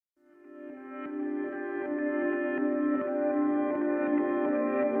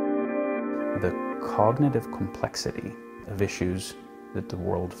The cognitive complexity of issues that the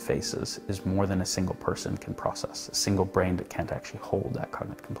world faces is more than a single person can process. A single brain that can't actually hold that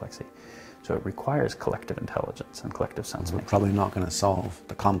cognitive complexity. So it requires collective intelligence and collective sense making. We're probably not going to solve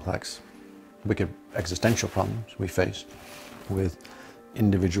the complex, wicked existential problems we face with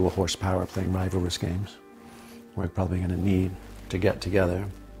individual horsepower playing rivalrous games. We're probably going to need to get together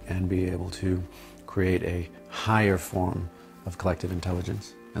and be able to create a higher form of collective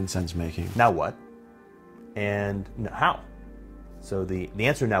intelligence and sense making. Now what? And how? So the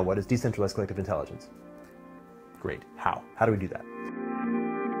answer now what is decentralized collective intelligence. Great. How? How do we do that?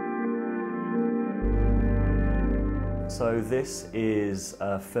 So this is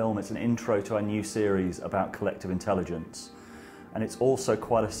a film, it's an intro to our new series about collective intelligence. And it's also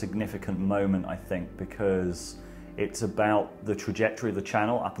quite a significant moment, I think, because it's about the trajectory of the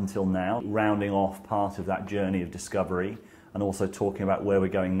channel up until now, rounding off part of that journey of discovery and also talking about where we're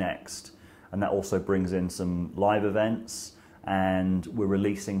going next. And that also brings in some live events, and we're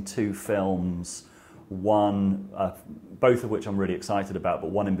releasing 2 films, one, both of which I'm really excited about, but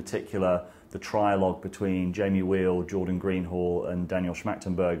one in particular, the trialogue between Jamie Wheel, Jordan Greenhall and Daniel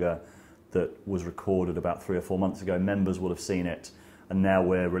Schmachtenberger that was recorded about 3 or 4 months ago. Members will have seen it, and now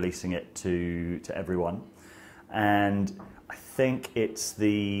we're releasing it to everyone. And I think it's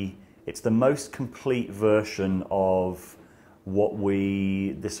the most complete version of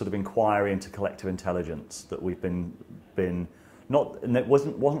this sort of inquiry into collective intelligence that we've been not, and it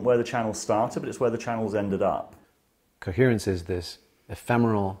wasn't where the channel started, but it's where the channel's ended up. Coherence is this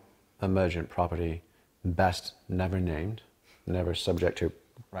ephemeral, emergent property, best never named, never subject to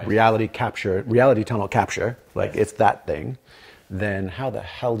reality tunnel capture, like it's that thing. Then how the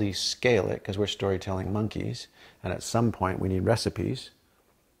hell do you scale it? Because we're storytelling monkeys, and at some point we need recipes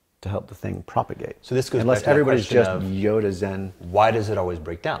to help the thing propagate. So this goes unless back to everybody's that just question of Yoda Zen. Why does it always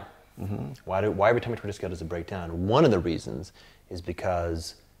break down? Why every time we try to scale does it break down? One of the reasons is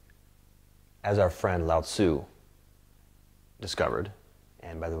because, as our friend Lao Tzu discovered,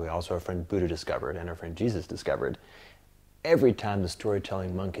 and by the way also our friend Buddha discovered, and our friend Jesus discovered, every time the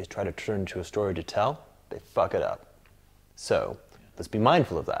storytelling monkeys try to turn into a story to tell, they fuck it up. So let's be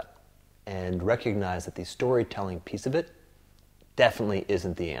mindful of that and recognize that the storytelling piece of it definitely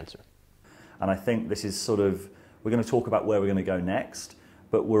isn't the answer. And I think this is sort of, we're going to talk about where we're going to go next,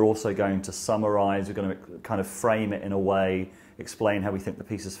 but we're also going to summarize, we're going to kind of frame it in a way, explain how we think the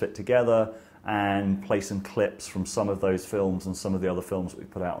pieces fit together, and play some clips from some of those films and some of the other films that we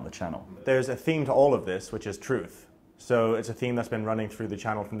put out on the channel. There's a theme to all of this, which is truth. So it's a theme that's been running through the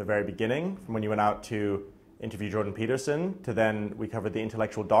channel from the very beginning, from when you went out to interview Jordan Peterson, to then we covered the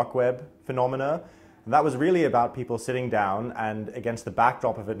intellectual dark web phenomena. And that was really about people sitting down and against the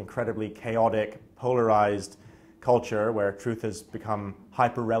backdrop of an incredibly chaotic, polarized culture where truth has become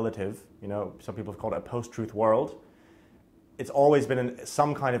hyper-relative. You know, some people have called it a post-truth world. It's always been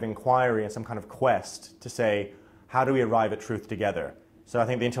some kind of inquiry and some kind of quest to say, how do we arrive at truth together? So I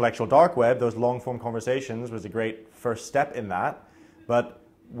think the intellectual dark web, those long-form conversations, was a great first step in that. But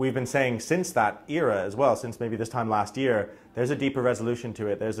we've been saying since that era as well, since maybe this time last year, there's a deeper resolution to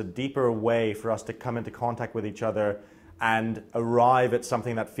it. There's a deeper way for us to come into contact with each other and arrive at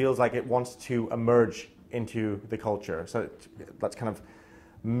something that feels like it wants to emerge into the culture. So that's kind of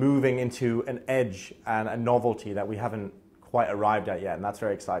moving into an edge and a novelty that we haven't quite arrived at yet, and that's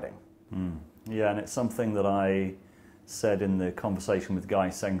very exciting. Yeah, and it's something that I said in the conversation with Guy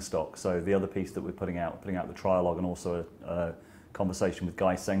Sengstock. So the other piece that we're putting out the trialogue, and also a conversation with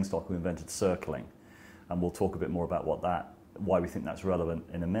Guy Sengstock, who invented circling. And we'll talk a bit more about why we think that's relevant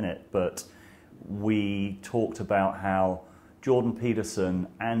in a minute. But we talked about how Jordan Peterson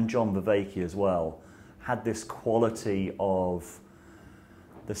and John Vervaeke as well had this quality of,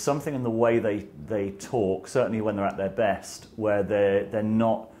 there's something in the way they talk, certainly when they're at their best, where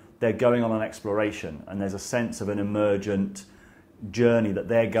they're going on an exploration, and there's a sense of an emergent journey that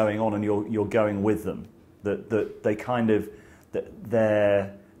they're going on, and you're going with them. That they kind of,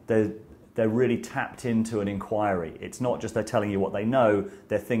 they're really tapped into an inquiry. It's not just they're telling you what they know,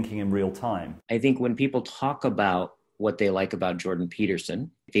 they're thinking in real time. I think when people talk about what they like about Jordan Peterson,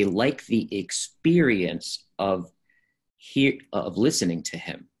 they like the experience of listening to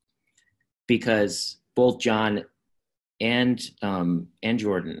him, because both John and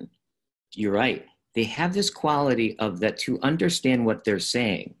Jordan, you're right, they have this quality of that to understand what they're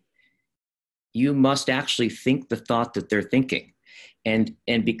saying, you must actually think the thought that they're thinking. And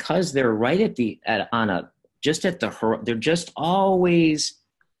because they're right they're just always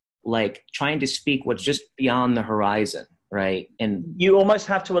like trying to speak what's just beyond the horizon, right? And you almost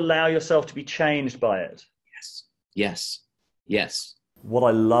have to allow yourself to be changed by it. Yes. What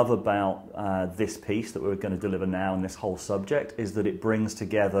I love about this piece that we're going to deliver now and this whole subject is that it brings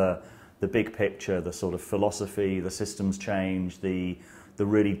together the big picture, the sort of philosophy, the systems change, the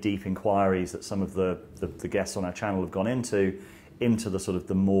really deep inquiries that some of the guests on our channel have gone into the sort of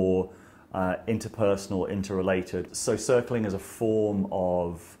the more interpersonal, interrelated. So circling as a form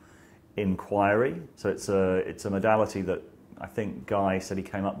of inquiry. So it's a modality that I think Guy said he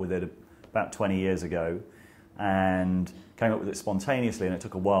came up with it about 20 years ago, and came up with it spontaneously, and it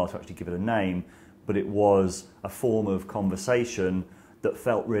took a while to actually give it a name, but it was a form of conversation that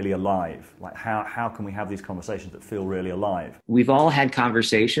felt really alive. Like how can we have these conversations that feel really alive? We've all had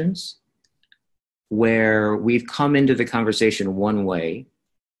conversations where we've come into the conversation one way,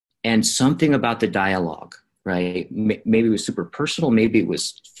 and something about the dialogue, right? Maybe it was super personal, maybe it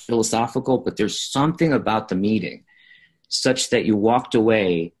was philosophical, but there's something about the meeting such that you walked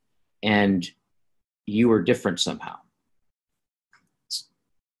away and you were different somehow.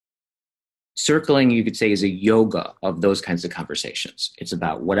 Circling, you could say, is a yoga of those kinds of conversations. It's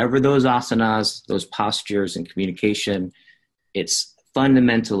about whatever those asanas, those postures and communication, it's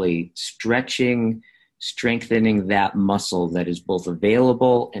fundamentally stretching, strengthening that muscle that is both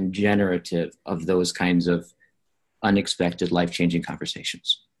available and generative of those kinds of unexpected, life-changing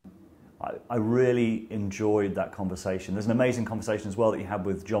conversations. I really enjoyed that conversation. There's an amazing conversation as well that you had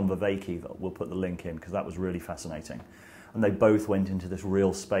with John Vervaeke that we'll put the link in, because that was really fascinating. And they both went into this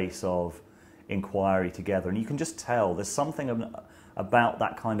real space of inquiry together. And you can just tell there's something about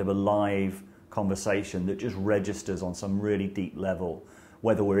that kind of a live conversation that just registers on some really deep level,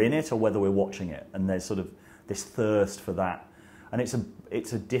 whether we're in it or whether we're watching it. And there's sort of this thirst for that. And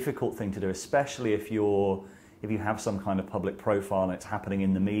it's a difficult thing to do, especially if you have some kind of public profile and it's happening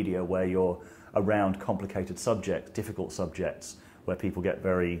in the media where you're around complicated subjects, difficult subjects, where people get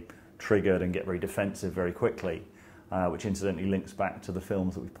very triggered and get very defensive very quickly, which incidentally links back to the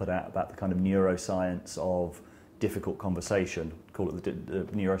films that we've put out about the kind of neuroscience of difficult conversation, call it the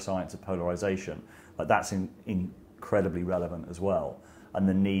neuroscience of polarization. Like that's incredibly relevant as well, and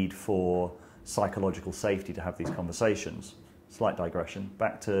the need for psychological safety to have these conversations. Slight digression,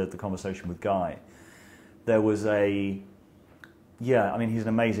 back to the conversation with Guy. There was he's an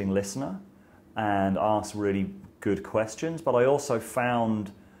amazing listener and asks really good questions, but I also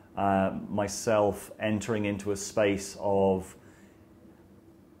found myself entering into a space of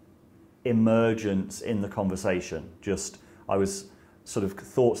emergence in the conversation. I was sort of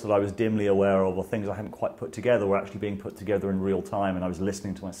thoughts that I was dimly aware of, or things I hadn't quite put together, were actually being put together in real time, and I was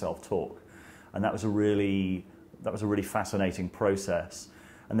listening to myself talk. And that was a really fascinating process.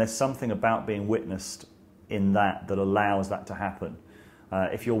 And there's something about being witnessed in that allows that to happen.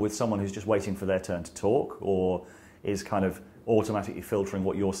 If you're with someone who's just waiting for their turn to talk, or is kind of automatically filtering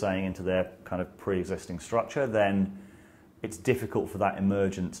what you're saying into their kind of pre-existing structure, then it's difficult for that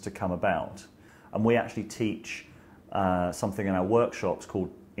emergence to come about. And we actually teach something in our workshops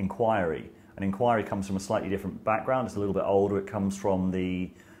called inquiry. And inquiry comes from a slightly different background. It's a little bit older. It comes from the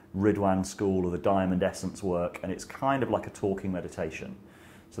Ridwan school or the Diamond Essence work, and it's kind of like a talking meditation.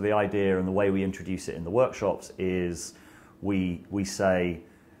 So the idea and the way we introduce it in the workshops is we say,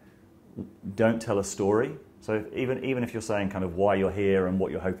 don't tell a story. So even if you're saying kind of why you're here and what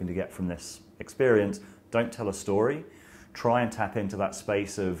you're hoping to get from this experience, don't tell a story. Try and tap into that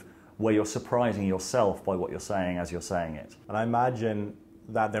space of where you're surprising yourself by what you're saying as you're saying it. And I imagine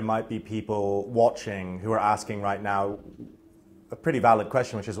that there might be people watching who are asking right now a pretty valid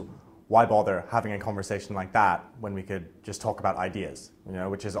question, which is, why bother having a conversation like that when we could just talk about ideas,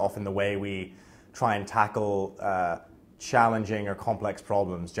 which is often the way we try and tackle challenging or complex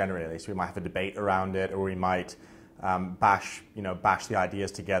problems generally. So we might have a debate around it, or we might bash the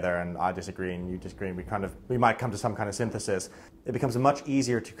ideas together, and I disagree and you disagree, and we might come to some kind of synthesis. It becomes much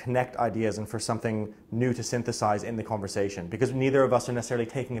easier to connect ideas and for something new to synthesize in the conversation, because neither of us are necessarily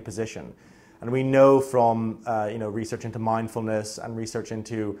taking a position. And we know from research into mindfulness and research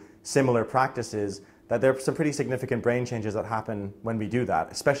into similar practices that there are some pretty significant brain changes that happen when we do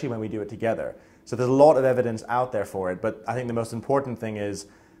that, especially when we do it together. So there's a lot of evidence out there for it, but I think the most important thing is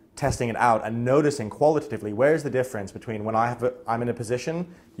testing it out and noticing qualitatively where's the difference between when I'm in a position,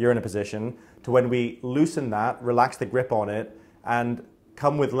 you're in a position, to when we loosen that, relax the grip on it, and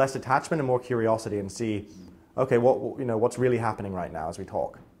come with less attachment and more curiosity and see, okay, what's really happening right now as we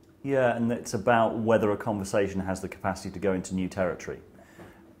talk. Yeah, and it's about whether a conversation has the capacity to go into new territory.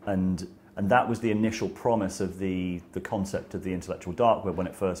 And that was the initial promise of the concept of the intellectual dark web when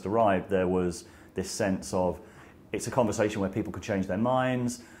it first arrived. There was this sense of, it's a conversation where people could change their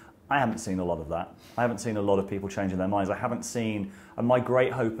minds. I haven't seen a lot of that. I haven't seen a lot of people changing their minds. I haven't seen, and my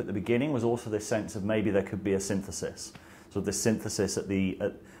great hope at the beginning was also this sense of maybe there could be a synthesis. sort of the synthesis at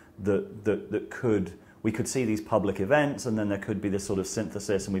that we could see these public events, and then there could be this sort of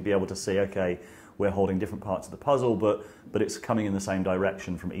synthesis, and we'd be able to see, okay, we're holding different parts of the puzzle, but it's coming in the same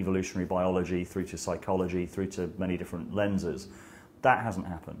direction, from evolutionary biology through to psychology, through to many different lenses. That hasn't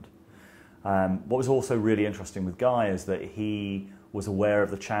happened. What was also really interesting with Guy is that he was aware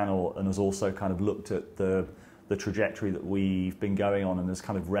of the channel and has also kind of looked at the trajectory that we've been going on, and has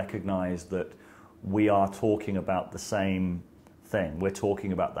kind of recognized that we are talking about the same thing. We're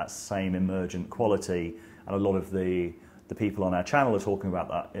talking about that same emergent quality, and a lot of the people on our channel are talking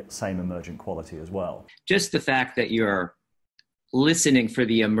about that same emergent quality as well. Just the fact that you're listening for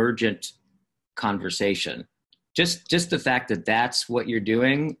the emergent conversation, just the fact that that's what you're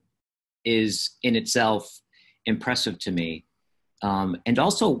doing is in itself impressive to me. And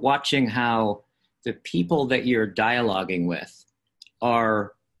also watching how the people that you're dialoguing with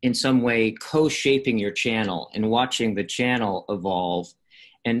are in some way co-shaping your channel, and watching the channel evolve,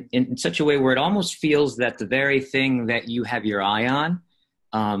 and in such a way where it almost feels that the very thing that you have your eye on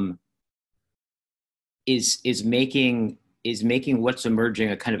is making what's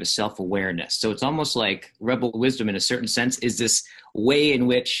emerging a kind of a self-awareness. So it's almost like rebel wisdom, in a certain sense, is this way in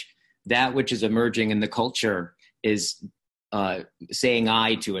which that which is emerging in the culture is saying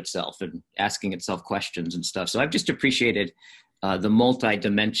I to itself and asking itself questions and stuff. So I've just appreciated the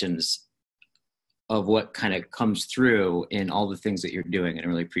multi-dimensions of what kind of comes through in all the things that you're doing, and I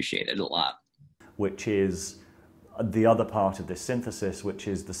really appreciate it a lot. Which is the other part of this synthesis, which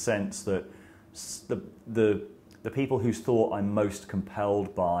is the sense that the people whose thought I'm most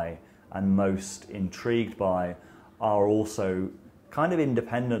compelled by and most intrigued by are also kind of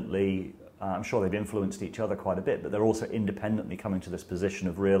independently, I'm sure they've influenced each other quite a bit, but they're also independently coming to this position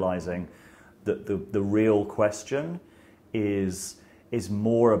of realizing that the real question is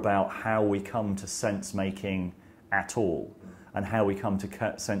more about how we come to sense making at all, and how we come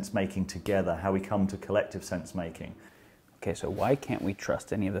to sense making together, how we come to collective sense making. Okay, so why can't we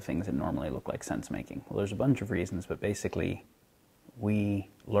trust any of the things that normally look like sense making? Well, there's a bunch of reasons, but basically we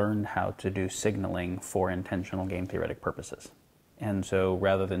learned how to do signaling for intentional game theoretic purposes. And so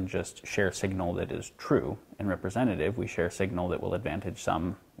rather than just share signal that is true and representative, we share signal that will advantage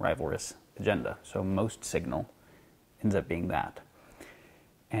some rivalrous agenda. So most signal ends up being that.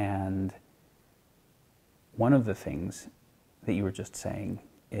 And one of the things that you were just saying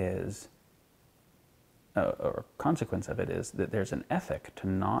is, or consequence of it is, that there's an ethic to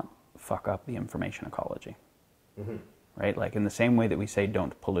not fuck up the information ecology. Mm-hmm. Right? Like in the same way that we say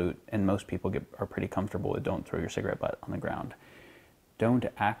don't pollute, and most people are pretty comfortable with don't throw your cigarette butt on the ground. Don't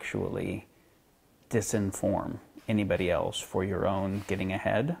actually disinform anybody else for your own getting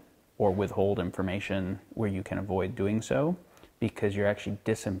ahead, or withhold information where you can avoid doing so, because you're actually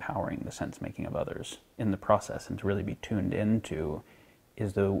disempowering the sense making of others in the process. And to really be tuned into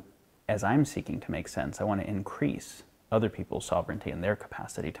is as I'm seeking to make sense, I want to increase other people's sovereignty and their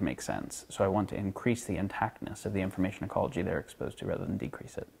capacity to make sense. So I want to increase the intactness of the information ecology they're exposed to rather than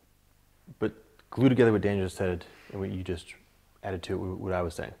decrease it. But glue together what Daniel just said and what you just added to it, what I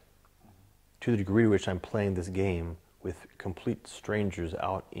was saying. To the degree to which I'm playing this game with complete strangers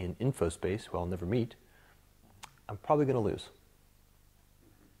out in info space who I'll never meet, I'm probably going to lose.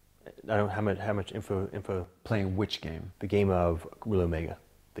 I don't know how much info. Playing which game? The game of Real Omega.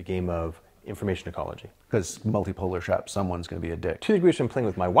 The game of information ecology. Because multipolar shop, someone's going to be a dick. To the degree which I'm playing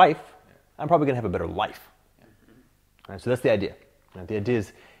with my wife, I'm probably going to have a better life. All right, so that's the idea. Now, the idea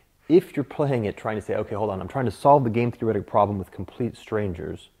is, if you're playing it trying to say, okay, hold on, I'm trying to solve the game theoretic problem with complete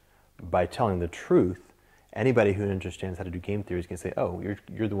strangers by telling the truth, anybody who understands how to do game theory is going to say, oh,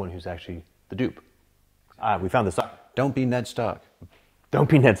 you're the one who's actually the dupe. We found this out. Don't be Ned Stark. Don't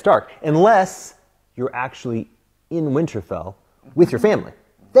be Ned Stark. Unless you're actually in Winterfell with your family.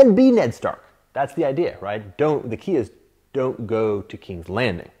 Then be Ned Stark. That's the idea, right? The key is don't go to King's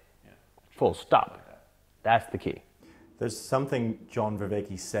Landing. Yeah. Full stop. That's the key. There's something John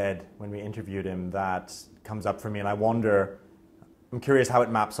Vervaeke said when we interviewed him that comes up for me, and I'm curious how it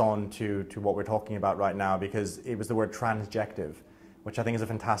maps on to what we're talking about right now, because it was the word transjective, which I think is a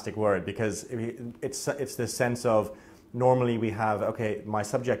fantastic word, because it's this sense of, normally we have, okay, my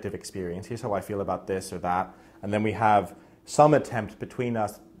subjective experience, here's how I feel about this or that, and then we have some attempt between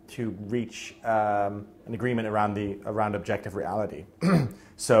us to reach an agreement around objective reality.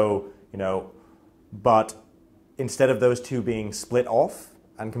 So, but instead of those two being split off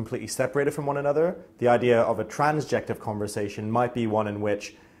and completely separated from one another, the idea of a transjective conversation might be one in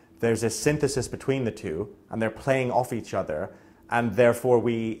which there's a synthesis between the two and they're playing off each other, and therefore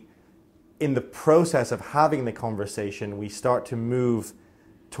in the process of having the conversation, we start to move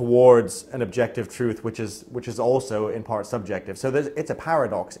towards an objective truth, which is also in part subjective. So it's a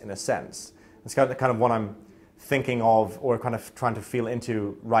paradox in a sense. It's kind of what I'm thinking of, or kind of trying to feel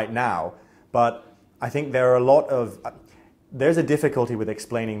into right now. But I think there are there's a difficulty with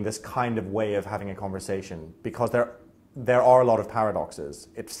explaining this kind of way of having a conversation, because there are a lot of paradoxes,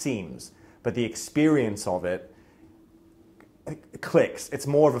 it seems, but the experience of it clicks. It's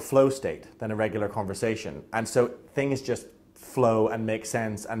more of a flow state than a regular conversation. And so things just flow and make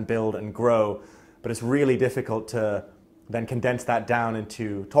sense and build and grow, but it's really difficult to then condense that down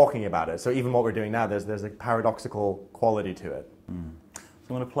into talking about it. So even what we're doing now, there's a paradoxical quality to it. So I'm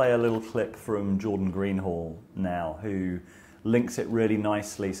going to play a little clip from Jordan Greenhall now, who links it really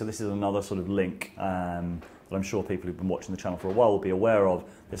nicely. So this is another sort of link that I'm sure people who've been watching the channel for a while will be aware of,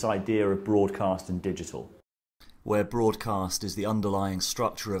 this idea of broadcast and digital, where broadcast is the underlying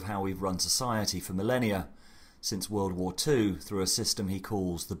structure of how we've run society for millennia, since World War II, through a system he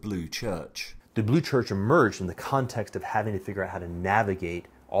calls the Blue Church. The Blue Church emerged in the context of having to figure out how to navigate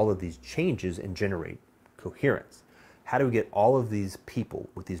all of these changes and generate coherence. How do we get all of these people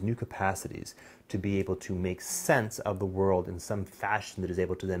with these new capacities to be able to make sense of the world in some fashion that is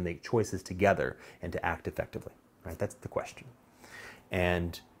able to then make choices together and to act effectively? Right? That's the question.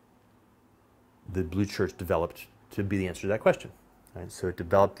 And the Blue Church developed to be the answer to that question. Right? So it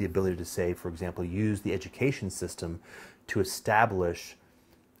developed the ability to say, for example, use the education system to establish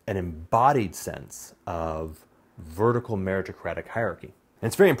an embodied sense of vertical meritocratic hierarchy. And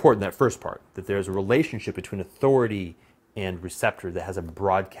it's very important, that first part, that there's a relationship between authority and receptor that has a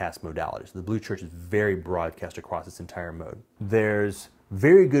broadcast modality. So the Blue Church is very broadcast across its entire mode. There's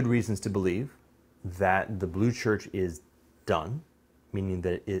very good reasons to believe that the Blue Church is done, meaning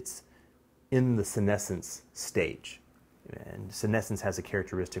that it's in the senescence stage. And senescence has a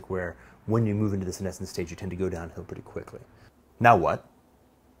characteristic where when you move into the senescence stage, you tend to go downhill pretty quickly. Now what?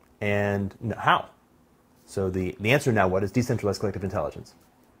 And how? So the answer now what is decentralized collective intelligence.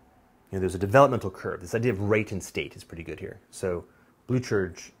 You know, there's a developmental curve. This idea of rate and state is pretty good here. So Blue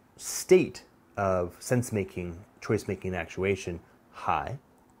Church state of sense-making, choice-making, and actuation, high.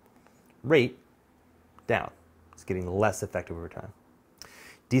 Rate, down. It's getting less effective over time.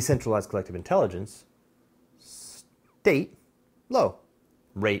 Decentralized collective intelligence, state, low.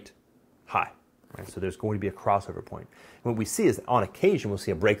 Rate, high. Right? So there's going to be a crossover point. And what we see is that on occasion we'll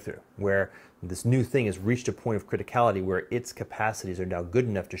see a breakthrough where this new thing has reached a point of criticality where its capacities are now good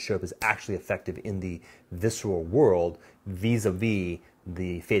enough to show up as actually effective in the visceral world vis-a-vis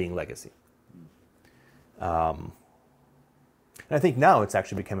the fading legacy. And I think now it's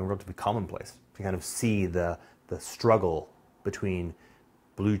actually becoming relatively commonplace to kind of see the struggle between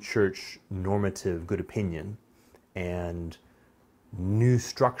Blue Church normative good opinion and new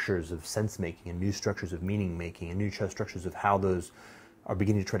structures of sense-making and new structures of meaning-making and new structures of how those are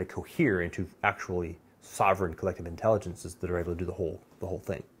beginning to try to cohere into actually sovereign collective intelligences that are able to do the whole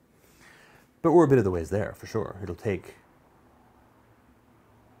thing. But we're a bit of the ways there, for sure. It'll take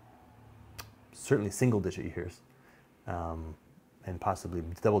certainly single-digit years and possibly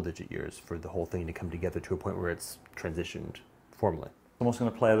double-digit years for the whole thing to come together to a point where it's transitioned formally. I'm also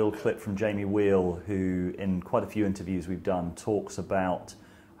going to play a little clip from Jamie Wheel, who in quite a few interviews we've done talks about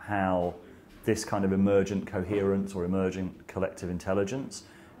how this kind of emergent coherence or emergent collective intelligence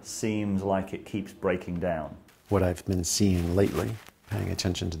seems like it keeps breaking down. What I've been seeing lately, paying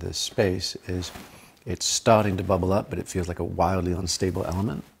attention to this space, is it's starting to bubble up, but it feels like a wildly unstable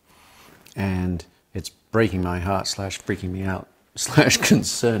element. And it's breaking my heart / freaking me out /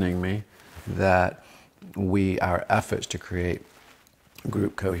 concerning me that our efforts to create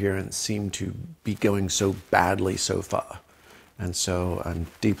group coherence seem to be going so badly so far. And so I'm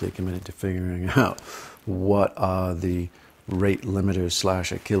deeply committed to figuring out what are the rate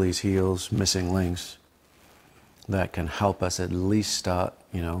limiters / Achilles heels, missing links that can help us at least start,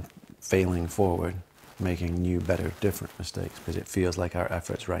 failing forward, making new, better, different mistakes. Because it feels like our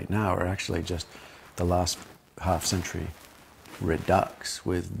efforts right now are actually just the last half-century redux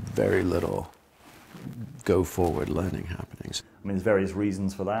with very little go-forward learning happenings. I mean, there's various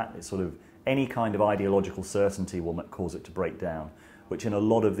reasons for that. It's sort of any kind of ideological certainty will cause it to break down, which in a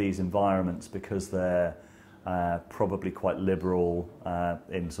lot of these environments, because they're probably quite liberal,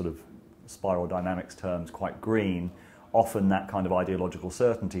 in sort of spiral dynamics terms, quite green, often that kind of ideological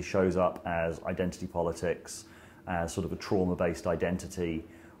certainty shows up as identity politics, as sort of a trauma-based identity,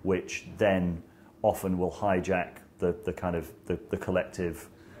 which then often will hijack the kind of the collective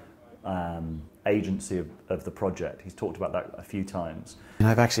agency of the project. He's talked about that a few times. And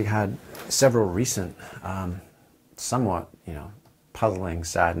I've actually had several recent, somewhat, puzzling,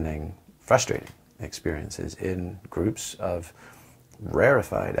 saddening, frustrating experiences in groups of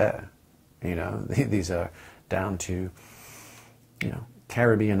rarefied air. You know, these are down to, you know,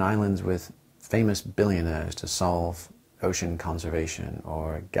 Caribbean islands with famous billionaires to solve ocean conservation,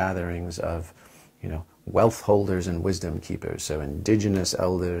 or gatherings of, you know, wealth holders and wisdom keepers, so indigenous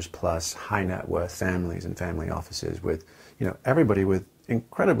elders plus high net worth families and family offices with, you know, everybody with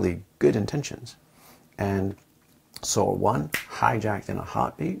incredibly good intentions. And saw one hijacked in a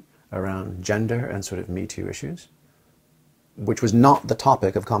heartbeat around gender and sort of Me Too issues, which was not the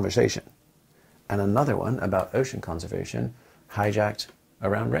topic of conversation. And another one about ocean conservation hijacked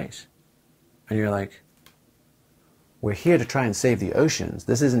around race. And you're like, we're here to try and save the oceans.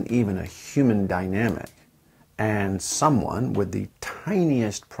 This isn't even a human dynamic. And someone with the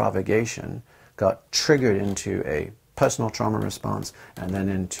tiniest provocation got triggered into a personal trauma response and then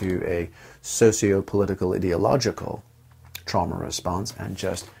into a socio-political ideological trauma response and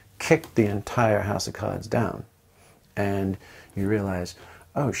just kicked the entire house of cards down. And you realize,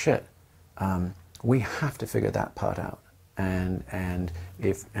 oh shit, we have to figure that part out. And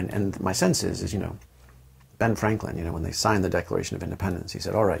my sense is, you know, Ben Franklin, you know, when they signed the Declaration of Independence, he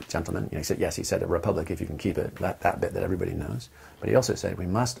said, all right, gentlemen, you know, he said, yes, he said a republic if you can keep it, that bit that everybody knows. But he also said, we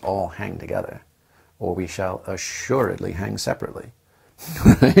must all hang together, or we shall assuredly hang separately.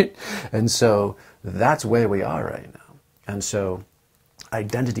 Right? And so that's where we are right now. And so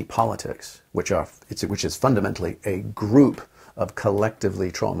identity politics, which is fundamentally a group of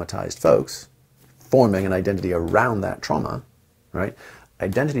collectively traumatized folks forming an identity around that trauma, right?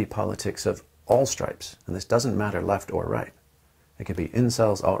 Identity politics of all stripes, and this doesn't matter left or right. It could be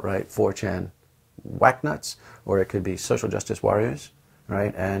incels, alt-right, 4chan, whacknuts, or it could be social justice warriors,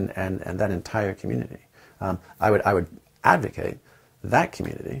 right? And that entire community. I would advocate that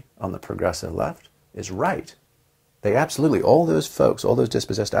community on the progressive left is right. They absolutely, all those folks, all those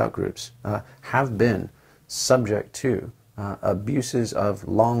dispossessed outgroups have been subject to abuses of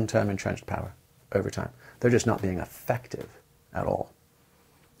long-term entrenched power over time. They're just not being effective at all.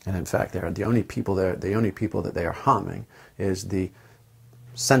 And in fact, they're the only people that they are harming is the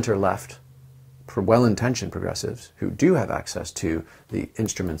center-left, well-intentioned progressives who do have access to the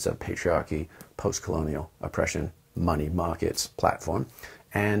instruments of patriarchy, post-colonial oppression, money, markets, platform.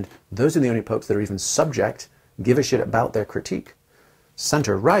 And those are the only folks that are even subject, give a shit about their critique.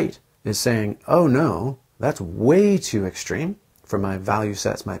 Center-right is saying, oh no, that's way too extreme for my value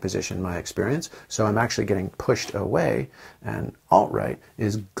sets, my position, my experience, so I'm actually getting pushed away. And alt-right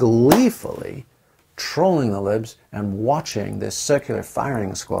is gleefully trolling the libs and watching this circular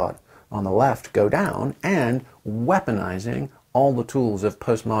firing squad on the left go down and weaponizing all the tools of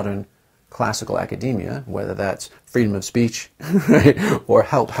postmodern classical academia, whether that's freedom of speech, right? Or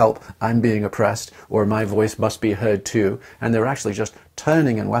help, I'm being oppressed, or my voice must be heard too. And they're actually just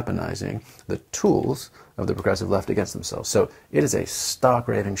turning and weaponizing the tools of the progressive left against themselves. So it is a stark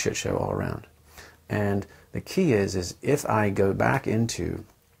raving shit show all around. And the key is if I go back into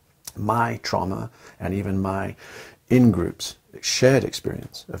my trauma and even my in-groups shared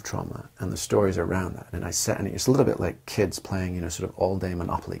experience of trauma and the stories around that, and it's a little bit like kids playing, you know, sort of all-day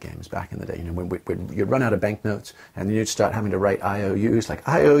Monopoly games back in the day. You know, when you'd run out of banknotes and then you'd start having to write IOUs, like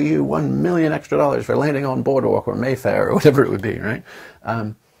I owe you $1 million extra for landing on Boardwalk or Mayfair or whatever it would be, right?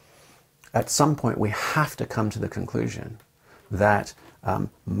 At some point we have to come to the conclusion that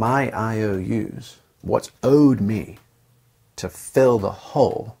my IOUs, what's owed me to fill the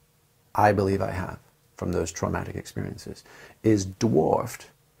hole I believe I have from those traumatic experiences, is dwarfed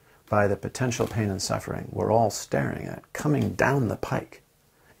by the potential pain and suffering we're all staring at coming down the pike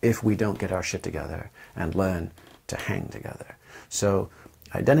if we don't get our shit together and learn to hang together. So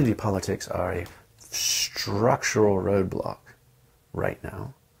identity politics are a structural roadblock right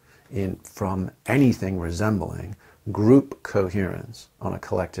now from anything resembling group coherence on a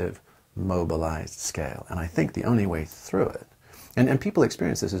collective mobilized scale. And I think the only way through it, and people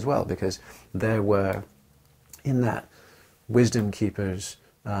experience this as well, because there were, in that Wisdom Keepers,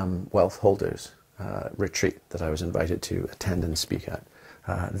 Wealth Holders retreat that I was invited to attend and speak at,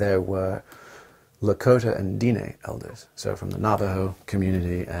 there were Lakota and Diné elders, so from the Navajo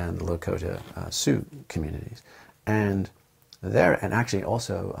community and the Lakota Sioux communities. And actually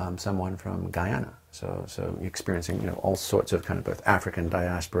also someone from Guyana, so experiencing, you know, all sorts of kind of both African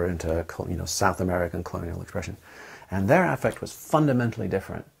diaspora into, you know, South American colonial expression. And their affect was fundamentally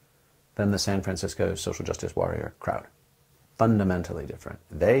different than the San Francisco social justice warrior crowd. Fundamentally different.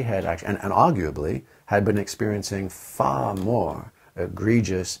 They had actually, and arguably, had been experiencing far more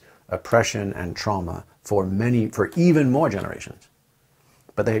egregious oppression and trauma for even more generations.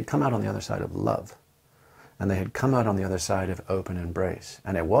 But they had come out on the other side of love. And they had come out on the other side of open embrace.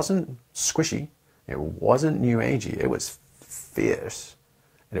 And it wasn't squishy. It wasn't new agey. It was fierce,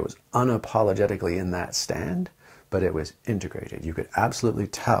 and it was unapologetically in that stand, but it was integrated. You could absolutely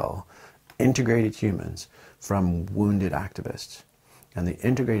tell integrated humans from wounded activists. And the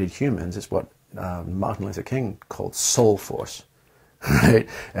integrated humans is what Martin Luther King called soul force, right?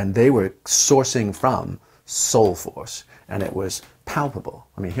 And they were sourcing from soul force, and it was palpable.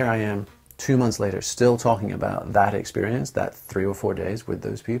 I mean, here I am 2 months later still talking about that experience, that 3 or 4 days with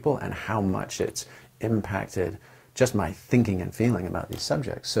those people, and how much it's impacted just my thinking and feeling about these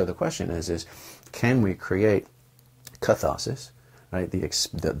subjects. So the question is can we create catharsis, right? The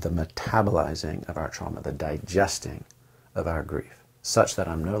metabolizing of our trauma, the digesting of our grief, such that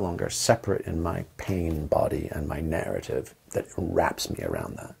I'm no longer separate in my pain body and my narrative that wraps me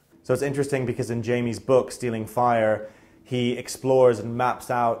around that. So it's interesting because in Jamie's book, Stealing Fire, he explores and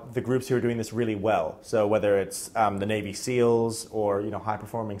maps out the groups who are doing this really well. So whether it's the Navy SEALs or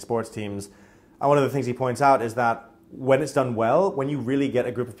high-performing sports teams, and one of the things he points out is that when it's done well, when you really get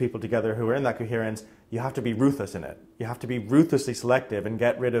a group of people together who are in that coherence, you have to be ruthless in it. You have to be ruthlessly selective and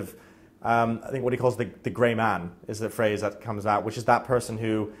get rid of, I think what he calls the grey man is the phrase that comes out, which is that person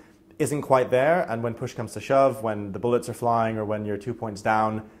who isn't quite there, and when push comes to shove, when the bullets are flying or when you're 2 points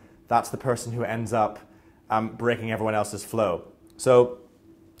down, that's the person who ends up breaking everyone else's flow. So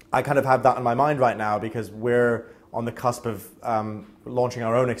I kind of have that in my mind right now because we're on the cusp of launching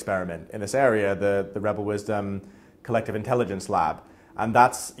our own experiment in this area, the Rebel Wisdom Collective Intelligence Lab. And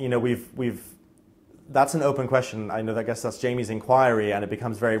that's, that's an open question. I know that, I guess that's Jamie's inquiry, and it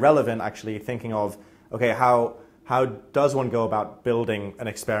becomes very relevant actually thinking of, okay, how does one go about building an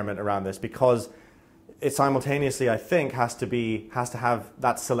experiment around this? Because it simultaneously, I think, has to have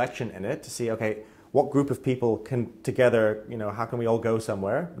that selection in it to see, okay, what group of people can together, how can we all go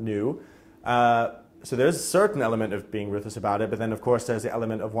somewhere new? So there's a certain element of being ruthless about it, but then of course there's the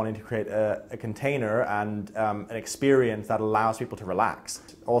element of wanting to create a container and an experience that allows people to relax.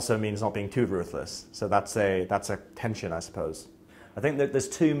 Also means not being too ruthless. So that's a tension, I suppose. I think that there's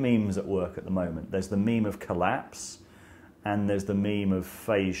two memes at work at the moment. There's the meme of collapse and there's the meme of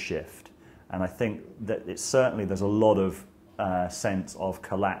phase shift. And I think that there's a lot of sense of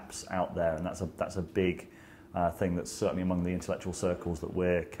collapse out there, and that's a big thing that's certainly among the intellectual circles that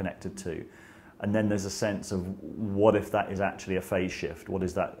we're connected to. And then there's a sense of what if that is actually a phase shift? What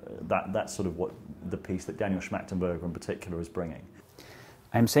is that's sort of what the piece that Daniel Schmachtenberger in particular is bringing.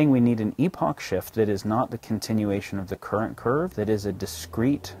 I'm saying we need an epoch shift that is not the continuation of the current curve, that is a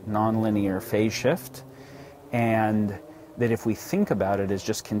discrete, nonlinear phase shift, and that if we think about it as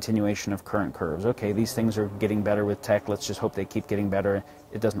just continuation of current curves, okay, these things are getting better with tech, let's just hope they keep getting better,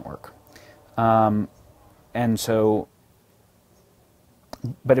 it doesn't work. And so,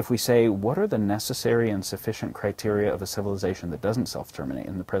 but if we say, what are the necessary and sufficient criteria of a civilization that doesn't self-terminate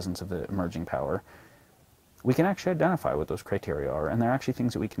in the presence of the emerging power, we can actually identify what those criteria are, and they're actually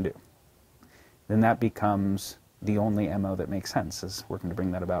things that we can do. Then that becomes the only MO that makes sense, is working to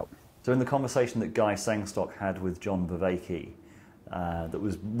bring that about. So in the conversation that Guy Sengstock had with John Vervaeke, that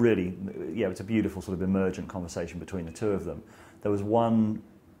was really, it's a beautiful sort of emergent conversation between the two of them. There was one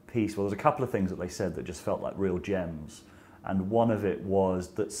piece, there's a couple of things that they said that just felt like real gems. And one of it was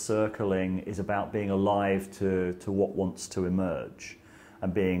that circling is about being alive to what wants to emerge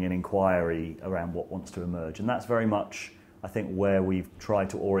and being an inquiry around what wants to emerge. And that's very much, I think, where we've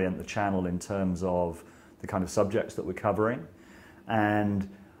tried to orient the channel in terms of the kind of subjects that we're covering. And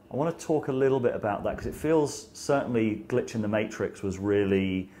I want to talk a little bit about that because it feels, certainly Glitch in the Matrix was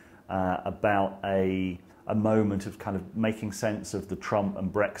really about a moment of kind of making sense of the Trump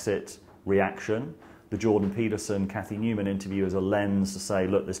and Brexit reaction. The Jordan Peterson, Kathy Newman interview as a lens to say,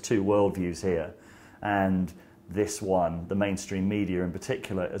 look, there's two worldviews here. And this one, the mainstream media in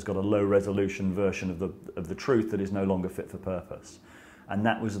particular, has got a low resolution version of the truth that is no longer fit for purpose. And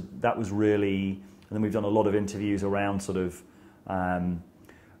that was really, and then we've done a lot of interviews around sort of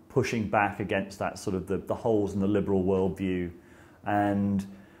pushing back against that sort of the holes in the liberal worldview. And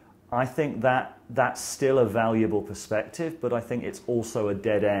I think that that's still a valuable perspective, but I think it's also a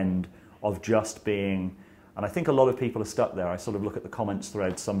dead end of just being, and I think a lot of people are stuck there. I sort of look at the comments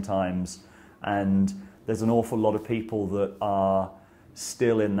threads sometimes, and there's an awful lot of people that are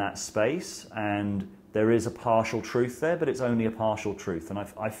still in that space, and there is a partial truth there, but it's only a partial truth. And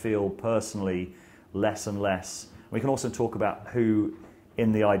I feel personally less and less. We can also talk about who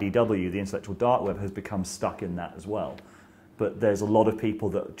in the IDW, the intellectual dark web, has become stuck in that as well. But there's a lot of people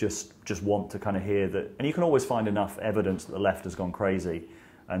that just want to kind of hear that, and you can always find enough evidence that the left has gone crazy.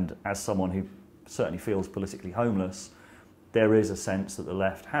 And as someone who certainly feels politically homeless, there is a sense that the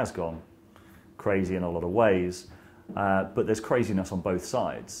left has gone crazy in a lot of ways, but there's craziness on both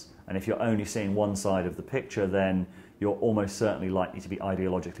sides. And if you're only seeing one side of the picture, then you're almost certainly likely to be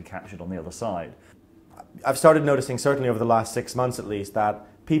ideologically captured on the other side. I've started noticing, certainly over the last 6 months at least, that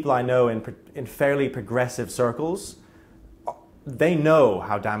people I know in fairly progressive circles, they know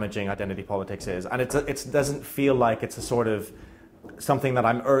how damaging identity politics is, and it doesn't feel like it's a sort of something that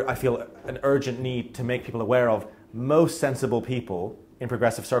I feel an urgent need to make people aware of. Most sensible people in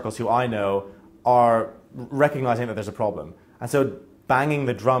progressive circles who I know are recognizing that there's a problem, and so banging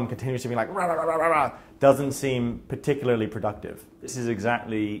the drum continuously, being like rah, rah, rah, rah, rah, doesn't seem particularly productive. This is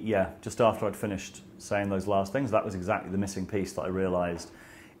exactly, yeah, just after I'd finished saying those last things, that was exactly the missing piece that I realized.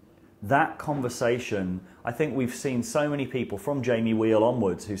 That conversation, I think we've seen so many people from Jamie Wheel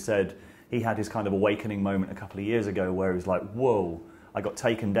onwards who said he had his kind of awakening moment a couple of years ago where he was like, whoa, I got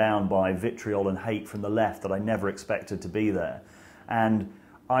taken down by vitriol and hate from the left that I never expected to be there. And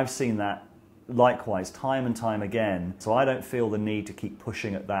I've seen that likewise time and time again. So I don't feel the need to keep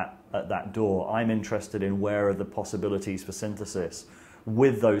pushing at that door. I'm interested in where are the possibilities for synthesis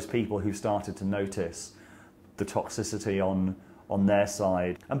with those people who started to notice the toxicity on their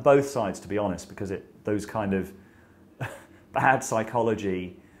side, and both sides, to be honest, because those kind of bad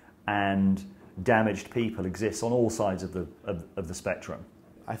psychology and damaged people exist on all sides of the spectrum.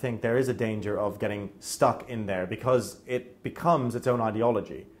 I think there is a danger of getting stuck in there because it becomes its own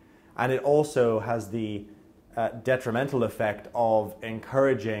ideology, and it also has the detrimental effect of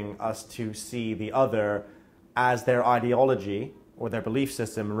encouraging us to see the other as their ideology or their belief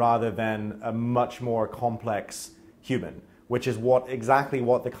system rather than a much more complex human, which is exactly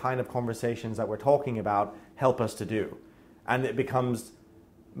what the kind of conversations that we're talking about help us to do. And it becomes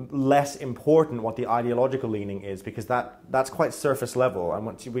less important what the ideological leaning is, because that's quite surface level. And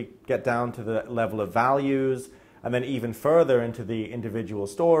once we get down to the level of values, and then even further into the individual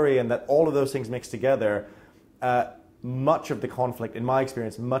story, and that all of those things mixed together, much of the conflict, in my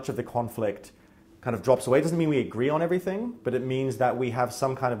experience, much of the conflict kind of drops away. It doesn't mean we agree on everything, but it means that we have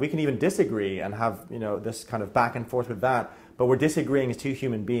some kind of, we can even disagree and have, this kind of back and forth with that, but we're disagreeing as two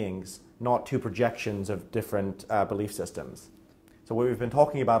human beings, not two projections of different belief systems. So what we've been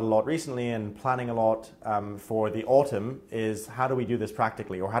talking about a lot recently and planning a lot for the autumn is how do we do this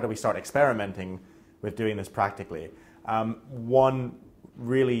practically, or how do we start experimenting with doing this practically. One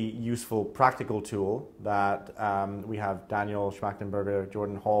really useful practical tool that we have Daniel Schmachtenberger,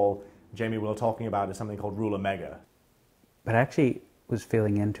 Jordan Hall, Jamie Will talking about is something called Rule Omega. But I actually was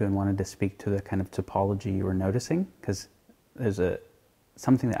feeling into and wanted to speak to the kind of topology you were noticing, because there's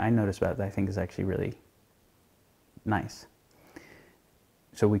something that I noticed about that I think is actually really nice.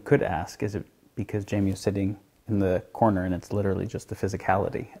 So we could ask, is it because Jamie is sitting in the corner and it's literally just the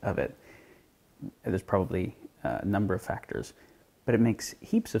physicality of it? There's probably a number of factors. But it makes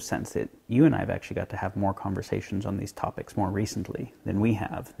heaps of sense that you and I have actually got to have more conversations on these topics more recently than we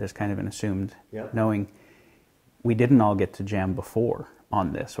have. There's kind of an assumed knowing we didn't all get to jam before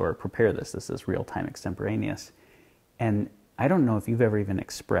on this or prepare this. This is real-time extemporaneous. And I don't know if you've ever even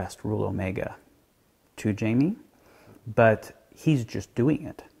expressed Rule Omega to Jamie, but he's just doing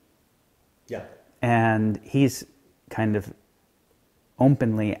it. Yeah. And he's kind of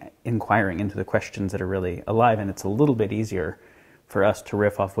openly inquiring into the questions that are really alive, and it's a little bit easier for us to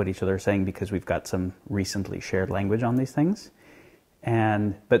riff off what each other are saying because we've got some recently shared language on these things.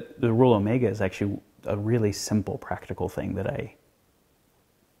 But the Rule Omega is actually a really simple, practical thing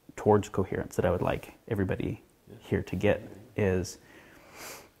towards coherence that I would like everybody here to get is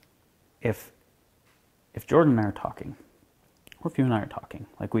if Jordan and I are talking, or if you and I are talking,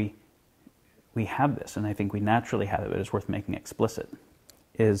 like we have this, and I think we naturally have it, but it's worth making explicit,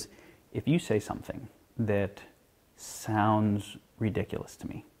 is if you say something that sounds ridiculous to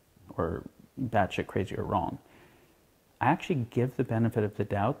me, or batshit crazy or wrong, I actually give the benefit of the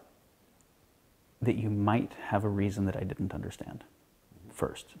doubt that you might have a reason that I didn't understand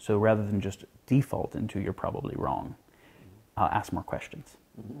first. So rather than just default into you're probably wrong, I'll ask more questions.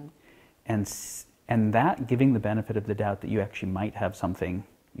 And that giving the benefit of the doubt that you actually might have something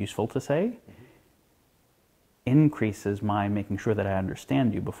useful to say increases my making sure that I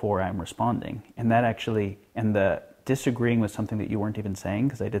understand you before I'm responding. And that actually, and the disagreeing with something that you weren't even saying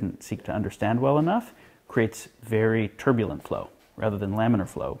because I didn't seek to understand well enough, creates very turbulent flow rather than laminar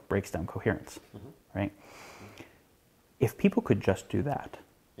flow, breaks down coherence, right? If people could just do that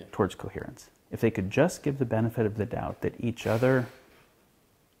towards coherence, if they could just give the benefit of the doubt that each other,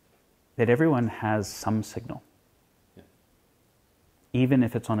 that everyone has some signal, even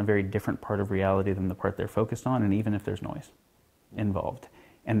if it's on a very different part of reality than the part they're focused on, and even if there's noise involved,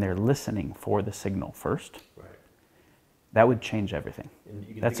 and they're listening for the signal first, that would change everything.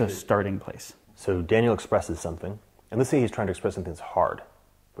 That's a starting place. So Daniel expresses something, and let's say he's trying to express something that's hard,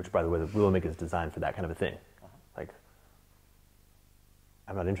 which, by the way, the Rule Omega is designed for that kind of a thing. Like,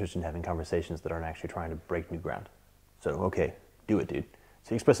 I'm not interested in having conversations that aren't actually trying to break new ground. So, okay, do it, dude.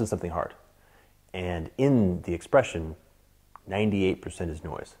 So he expresses something hard. And in the expression, 98% is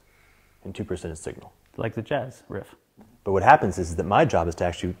noise and 2% is signal. Like the jazz riff. But what happens is that my job is to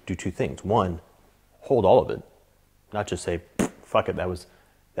actually do two things. One, hold all of it, not just say, fuck it, that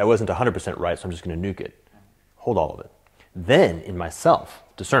wasn't 100% right, so I'm just going to nuke it. Hold all of it. Then, in myself,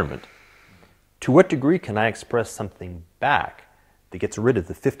 discernment, to what degree can I express something back that gets rid of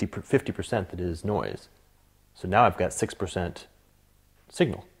the 50% that is noise? So now I've got 6%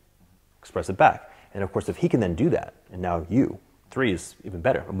 signal. Express it back. And of course, if he can then do that, and now you, 3 is even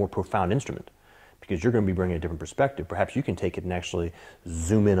better, a more profound instrument, because you're going to be bringing a different perspective. Perhaps you can take it and actually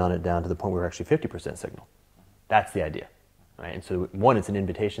zoom in on it down to the point where we're actually 50% signal. That's the idea. Right? And so one, it's an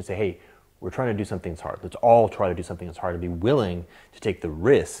invitation to say, hey, we're trying to do something that's hard. Let's all try to do something that's hard and be willing to take the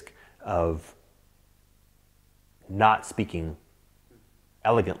risk of not speaking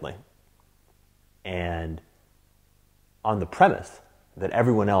elegantly and on the premise that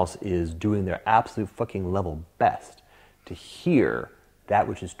everyone else is doing their absolute fucking level best to hear that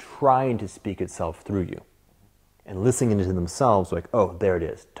which is trying to speak itself through you and listening into themselves like, oh, there it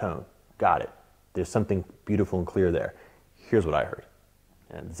is, tone, got it. There's something beautiful and clear there. Here's what I heard.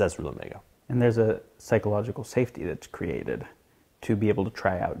 And that's real Omega. And there's a psychological safety that's created to be able to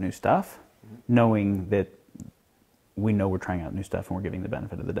try out new stuff, knowing that we know we're trying out new stuff and we're giving the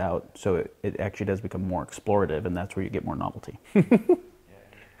benefit of the doubt. So it actually does become more explorative, and that's where you get more novelty.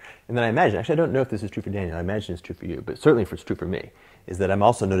 And then I imagine, actually I don't know if this is true for Daniel, I imagine it's true for you, but certainly if it's true for me, is that I'm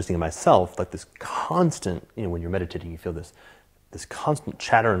also noticing in myself like this constant, when you're meditating, you feel this constant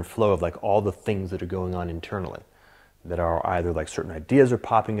chatter and flow of like all the things that are going on internally that are either like certain ideas are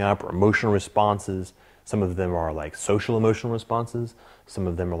popping up or emotional responses. Some of them are like social emotional responses. Some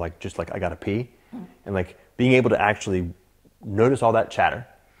of them are like just like I gotta pee. And like being able to actually notice all that chatter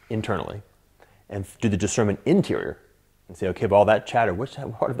internally and do the discernment interior and say, okay, but all that chatter, what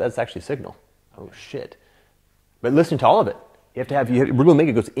of that's actually signal? Oh shit. But listening to all of it, Real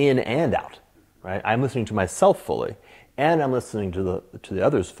Omega goes in and out, right? I'm listening to myself fully and I'm listening to the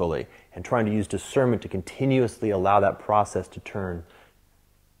others fully and trying to use discernment to continuously allow that process to turn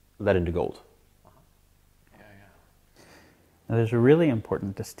lead into gold. Now, there's a really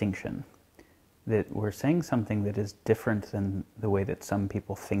important distinction that we're saying something that is different than the way that some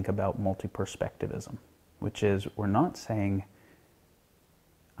people think about multi-perspectivism, which is I'm not saying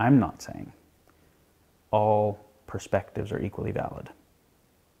all perspectives are equally valid.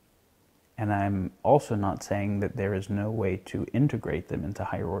 And I'm also not saying that there is no way to integrate them into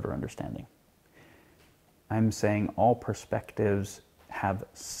higher order understanding. I'm saying all perspectives have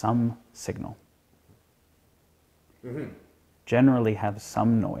some signal, generally have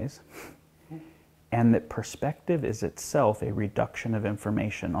some noise, and that perspective is itself a reduction of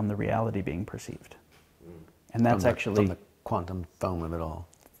information on the reality being perceived. And that's from the quantum foam of it all.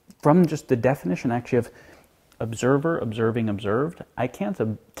 From just the definition actually of observer, observing, observed, I can't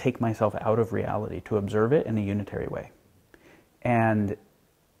take myself out of reality to observe it in a unitary way. And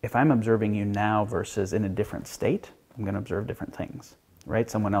if I'm observing you now versus in a different state, I'm going to observe different things, right?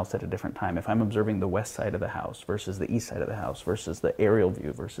 Someone else at a different time. If I'm observing the west side of the house versus the east side of the house versus the aerial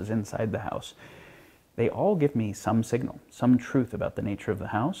view versus inside the house, they all give me some signal, some truth about the nature of the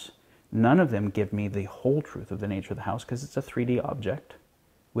house. None of them give me the whole truth of the nature of the house because it's a 3D object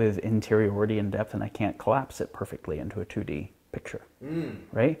with interiority and depth, and I can't collapse it perfectly into a 2D picture,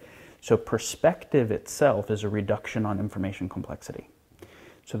 right? So perspective itself is a reduction on information complexity.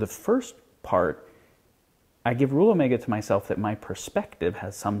 So the first part, I give rule omega to myself that my perspective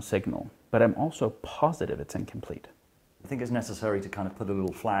has some signal, but I'm also positive it's incomplete. I think it's necessary to kind of put a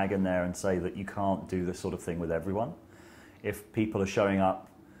little flag in there and say that you can't do this sort of thing with everyone. If people are showing up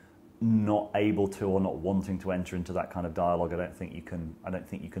not able to or not wanting to enter into that kind of dialogue, I think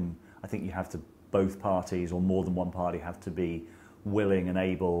you have to, both parties or more than one party have to be willing and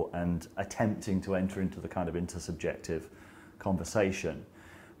able and attempting to enter into the kind of intersubjective conversation.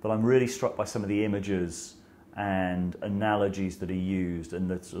 But I'm really struck by some of the images and analogies that are used and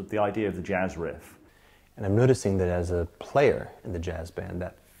the idea of the jazz riff. And I'm noticing that as a player in the jazz band,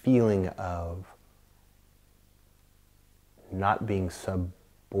 that feeling of not being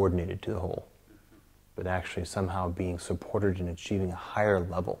subordinated to the whole, but actually somehow being supported in achieving a higher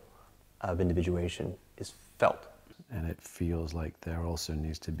level of individuation is felt. And it feels like there also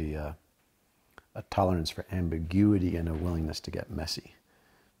needs to be a tolerance for ambiguity and a willingness to get messy.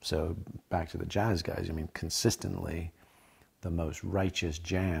 So back to the jazz guys, I mean, consistently, the most righteous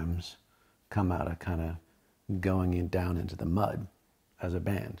jams come out of kind of going down into the mud as a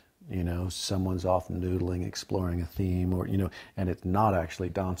band. You know, someone's off noodling, exploring a theme, or, you know, and it's not actually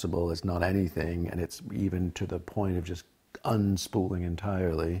danceable, it's not anything, and it's even to the point of just unspooling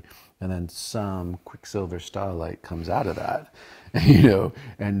entirely, and then some Quicksilver Starlight comes out of that, you know,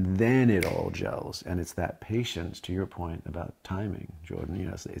 and then it all gels. And it's that patience, to your point about timing, Jordan, you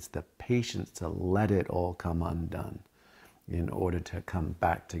know, it's the patience to let it all come undone in order to come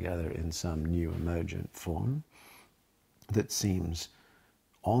back together in some new emergent form that seems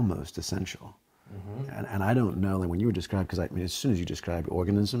almost essential. And I don't know, like when you were describing, because I mean, as soon as you described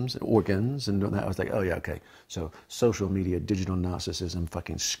organs, and that, I was like, oh yeah, okay. So social media, digital narcissism,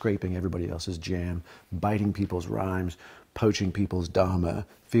 fucking scraping everybody else's jam, biting people's rhymes, poaching people's dharma,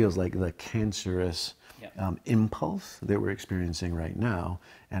 feels like the cancerous impulse that we're experiencing right now.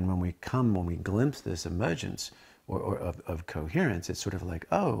 And when we glimpse this emergence or of coherence, it's sort of like,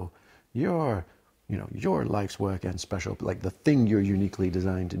 oh, your life's work and special, like the thing you're uniquely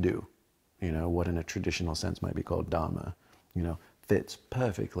designed to do, you know, what in a traditional sense might be called dharma, you know, fits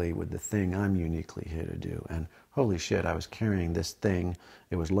perfectly with the thing I'm uniquely here to do. And holy shit, I was carrying this thing.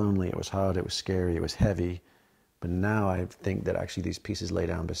 It was lonely, it was hard, it was scary, it was heavy. But now I think that actually these pieces lay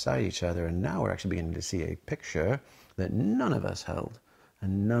down beside each other, and now we're actually beginning to see a picture that none of us held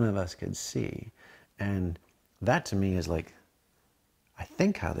and none of us could see. And that to me is like, I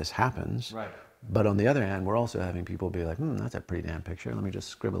think how this happens. Right. But on the other hand, we're also having people be like, that's a pretty damn picture. Let me just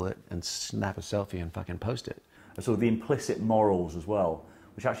scribble it and snap a selfie and fucking post it. Sort of the implicit morals as well,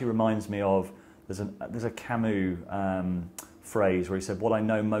 which actually reminds me of, there's a Camus phrase where he said, what I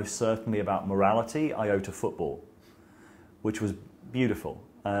know most certainly about morality, I owe to football, which was beautiful.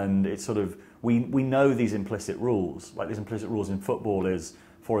 And it's sort of, we know these implicit rules. Like these implicit rules in football is,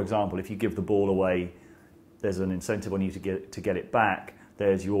 for example, if you give the ball away, there's an incentive on you to get it back.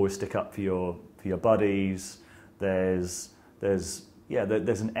 There's, you always stick up for your buddies. There's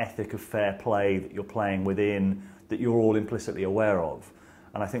an ethic of fair play that you're playing within that you're all implicitly aware of.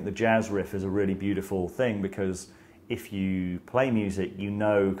 And I think the jazz riff is a really beautiful thing, because if you play music, you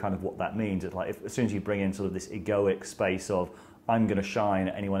know kind of what that means. It's like as soon as you bring in sort of this egoic space of I'm going to shine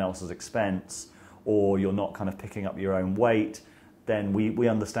at anyone else's expense, or you're not kind of picking up your own weight, then we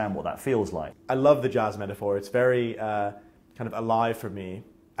understand what that feels like. I love the jazz metaphor. It's very kind of alive for me.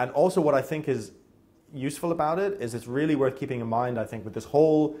 And also what I think is useful about it is it's really worth keeping in mind, I think, with this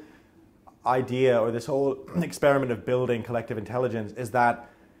whole idea or this whole experiment of building collective intelligence, is that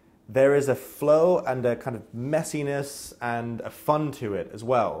there is a flow and a kind of messiness and a fun to it as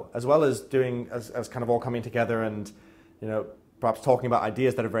well as doing, as kind of all coming together and, you know, perhaps talking about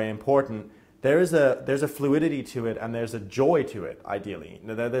ideas that are very important. There's a fluidity to it, and there's a joy to it, ideally.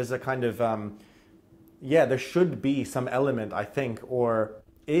 There's a kind of, there should be some element, I think, or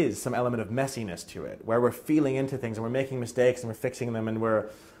is some element of messiness to it, where we're feeling into things and we're making mistakes and we're fixing them, and we're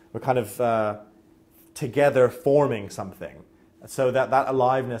kind of together forming something. So that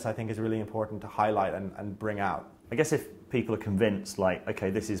aliveness, I think, is really important to highlight and bring out. I guess if people are convinced, like, okay,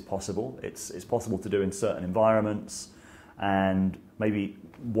 this is possible, it's possible to do in certain environments, and maybe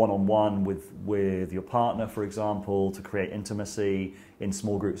one-on-one with your partner, for example, to create intimacy in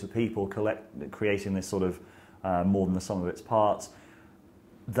small groups of people, creating this sort of more than the sum of its parts.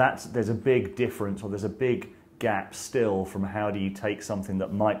 There's a big difference, or there's a big gap still from how do you take something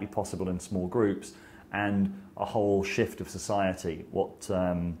that might be possible in small groups and a whole shift of society. What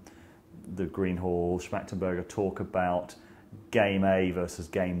the Greenhall, Schmachtenberger talk about game A versus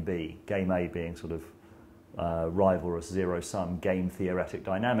game B. Game A being sort of rivalrous zero-sum game theoretic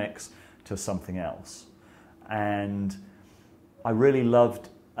dynamics to something else. And I really loved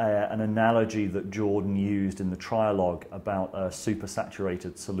an analogy that Jordan used in the trialogue about a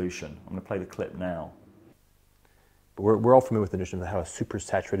supersaturated solution. I'm going to play the clip now. We're all familiar with the notion of how a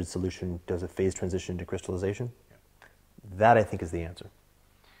supersaturated solution does a phase transition to crystallization. Yeah. That, I think, is the answer.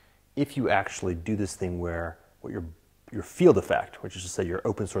 If you actually do this thing where what your field effect, which is to say your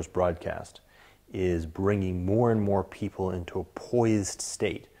open source broadcast, is bringing more and more people into a poised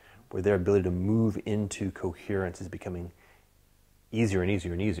state where their ability to move into coherence is becoming easier and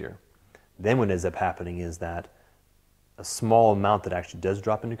easier and easier, then what ends up happening is that a small amount that actually does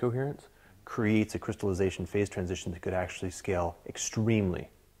drop into coherence creates a crystallization phase transition that could actually scale extremely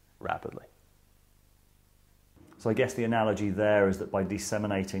rapidly. So I guess the analogy there is that by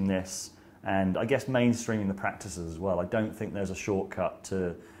disseminating this, and I guess mainstreaming the practices as well, I don't think there's a shortcut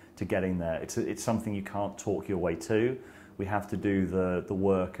to getting there. It's something you can't talk your way to. We have to do the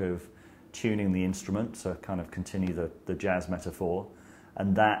work of tuning the instrument, so kind of continue the jazz metaphor,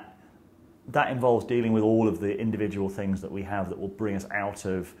 and that involves dealing with all of the individual things that we have that will bring us out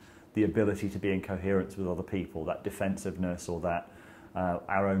of the ability to be in coherence with other people, that defensiveness or that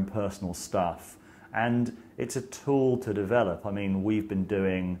our own personal stuff. And it's a tool to develop. I mean, we've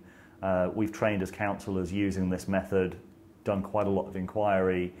trained as counsellors using this method, done quite a lot of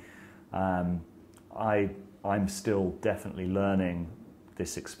inquiry. I'm still definitely learning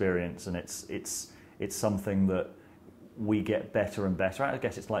this experience, and it's something that we get better and better at. I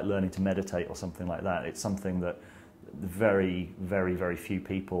guess it's like learning to meditate or something like that. It's something that very, very, very few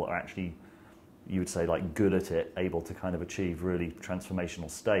people are actually, you would say, like good at it, able to kind of achieve really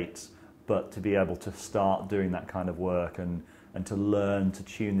transformational states. But to be able to start doing that kind of work and to learn to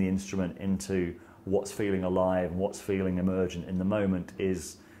tune the instrument into what's feeling alive and what's feeling emergent in the moment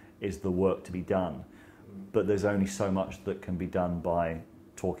is the work to be done. But there's only so much that can be done by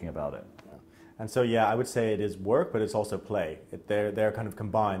talking about it. And so, yeah, I would say it is work, but it's also play. They're kind of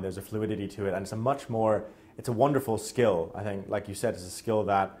combined. There's a fluidity to it, and it's a wonderful skill. I think, like you said, it's a skill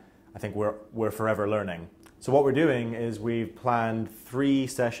that I think we're forever learning. So what we're doing is we've planned 3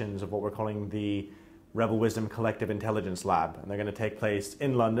 sessions of what we're calling the Rebel Wisdom Collective Intelligence Lab, and they're going to take place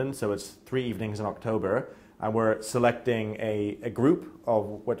in London. So it's 3 evenings in October, and we're selecting a group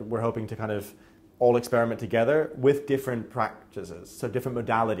of what we're hoping to kind of all experiment together with different practices, so different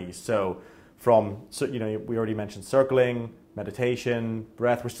modalities. So we already mentioned circling, meditation,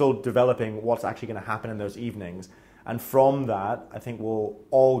 breath. We're still developing what's actually going to happen in those evenings. And from that, I think we'll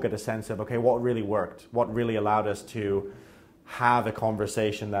all get a sense of, okay, what really worked? What really allowed us to have a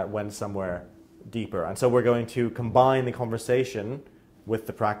conversation that went somewhere deeper? And so we're going to combine the conversation with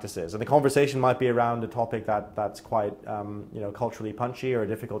the practices. And the conversation might be around a topic that's quite culturally punchy or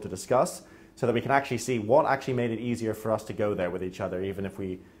difficult to discuss, so that we can actually see what actually made it easier for us to go there with each other, even if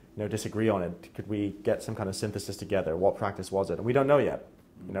we disagree on it. Could we get some kind of synthesis together? What practice was it? And we don't know yet.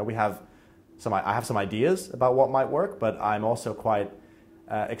 I have some ideas about what might work, but I'm also quite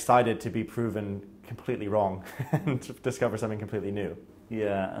excited to be proven completely wrong and to discover something completely new.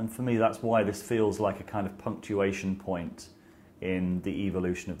 Yeah, and for me that's why this feels like a kind of punctuation point in the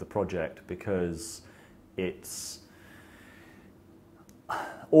evolution of the project, because it's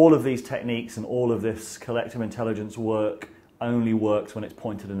all of these techniques and all of this collective intelligence work only works when it's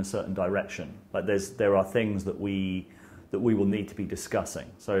pointed in a certain direction. Like there are things that we will need to be discussing.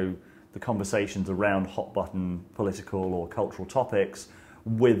 So the conversations around hot button political or cultural topics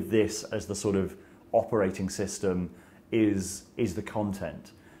with this as the sort of operating system is the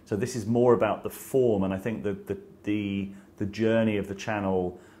content. So this is more about the form, and I think that the journey of the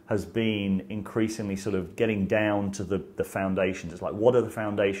channel has been increasingly sort of getting down to the foundations. It's like, what are the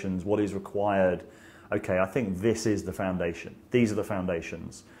foundations? What is required? Okay, I think this is the foundation. These are the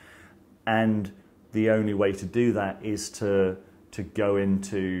foundations. And the only way to do that is to go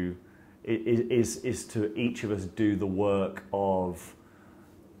into, is to each of us do the work of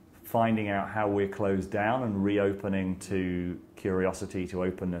finding out how we're closed down and reopening to curiosity, to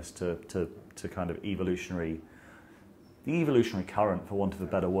openness, to kind of the evolutionary current, for want of a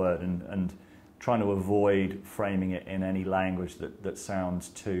better word, and trying to avoid framing it in any language that sounds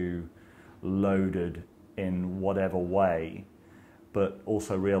too loaded in whatever way, but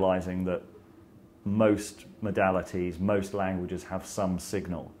also realizing that most modalities, most languages have some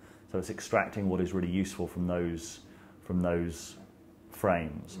signal. So it's extracting what is really useful from those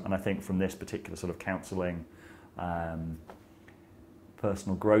frames. And I think from this particular sort of counseling,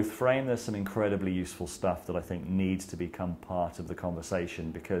 personal growth frame, there's some incredibly useful stuff that I think needs to become part of the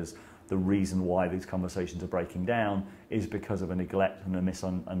conversation, because the reason why these conversations are breaking down is because of a neglect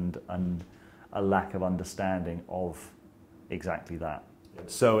and a lack of understanding of exactly that.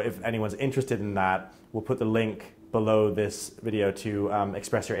 So if anyone's interested in that, we'll put the link below this video to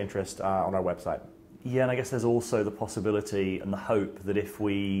express your interest on our website. Yeah, and I guess there's also the possibility and the hope that if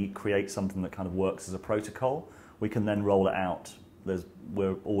we create something that kind of works as a protocol, we can then roll it out.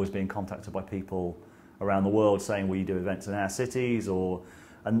 We're always being contacted by people around the world saying, will you do events in our cities?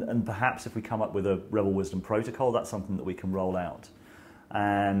 And perhaps if we come up with a Rebel Wisdom protocol, that's something that we can roll out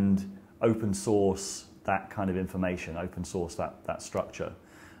and open source that kind of information, open source that structure,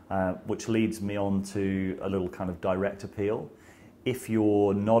 which leads me on to a little kind of direct appeal. If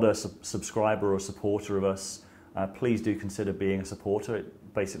you're not a subscriber or supporter of us, please do consider being a supporter.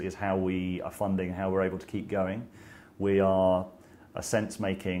 It basically is how we are funding, how we're able to keep going. We are a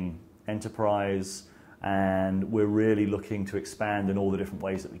sense-making enterprise, and we're really looking to expand in all the different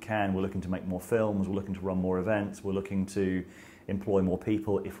ways that we can. We're looking to make more films, we're looking to run more events, we're looking to employ more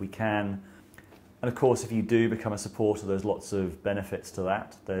people if we can. And of course, if you do become a supporter, there's lots of benefits to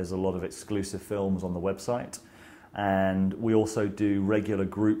that. There's a lot of exclusive films on the website. And we also do regular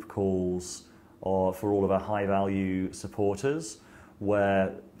group calls for all of our high-value supporters,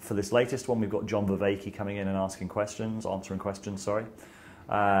 where for this latest one we've got John Viveki coming in and answering questions, sorry.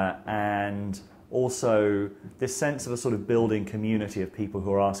 And also this sense of a sort of building community of people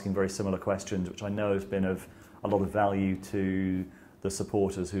who are asking very similar questions, which I know has been of a lot of value to the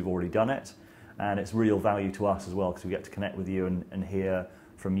supporters who've already done it. And it's real value to us as well, because we get to connect with you and hear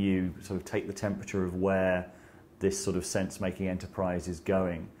from you, sort of take the temperature of where this sort of sense-making enterprise is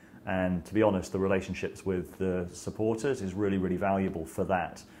going. And to be honest, the relationships with the supporters is really, really valuable for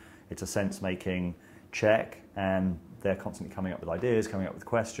that. It's a sense-making check, and they're constantly coming up with ideas, coming up with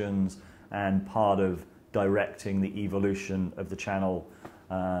questions, and part of directing the evolution of the channel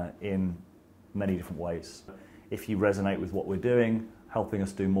in many different ways. If you resonate with what we're doing, helping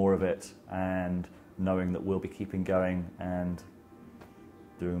us do more of it, and knowing that we'll be keeping going and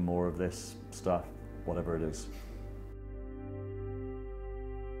doing more of this stuff, whatever it is.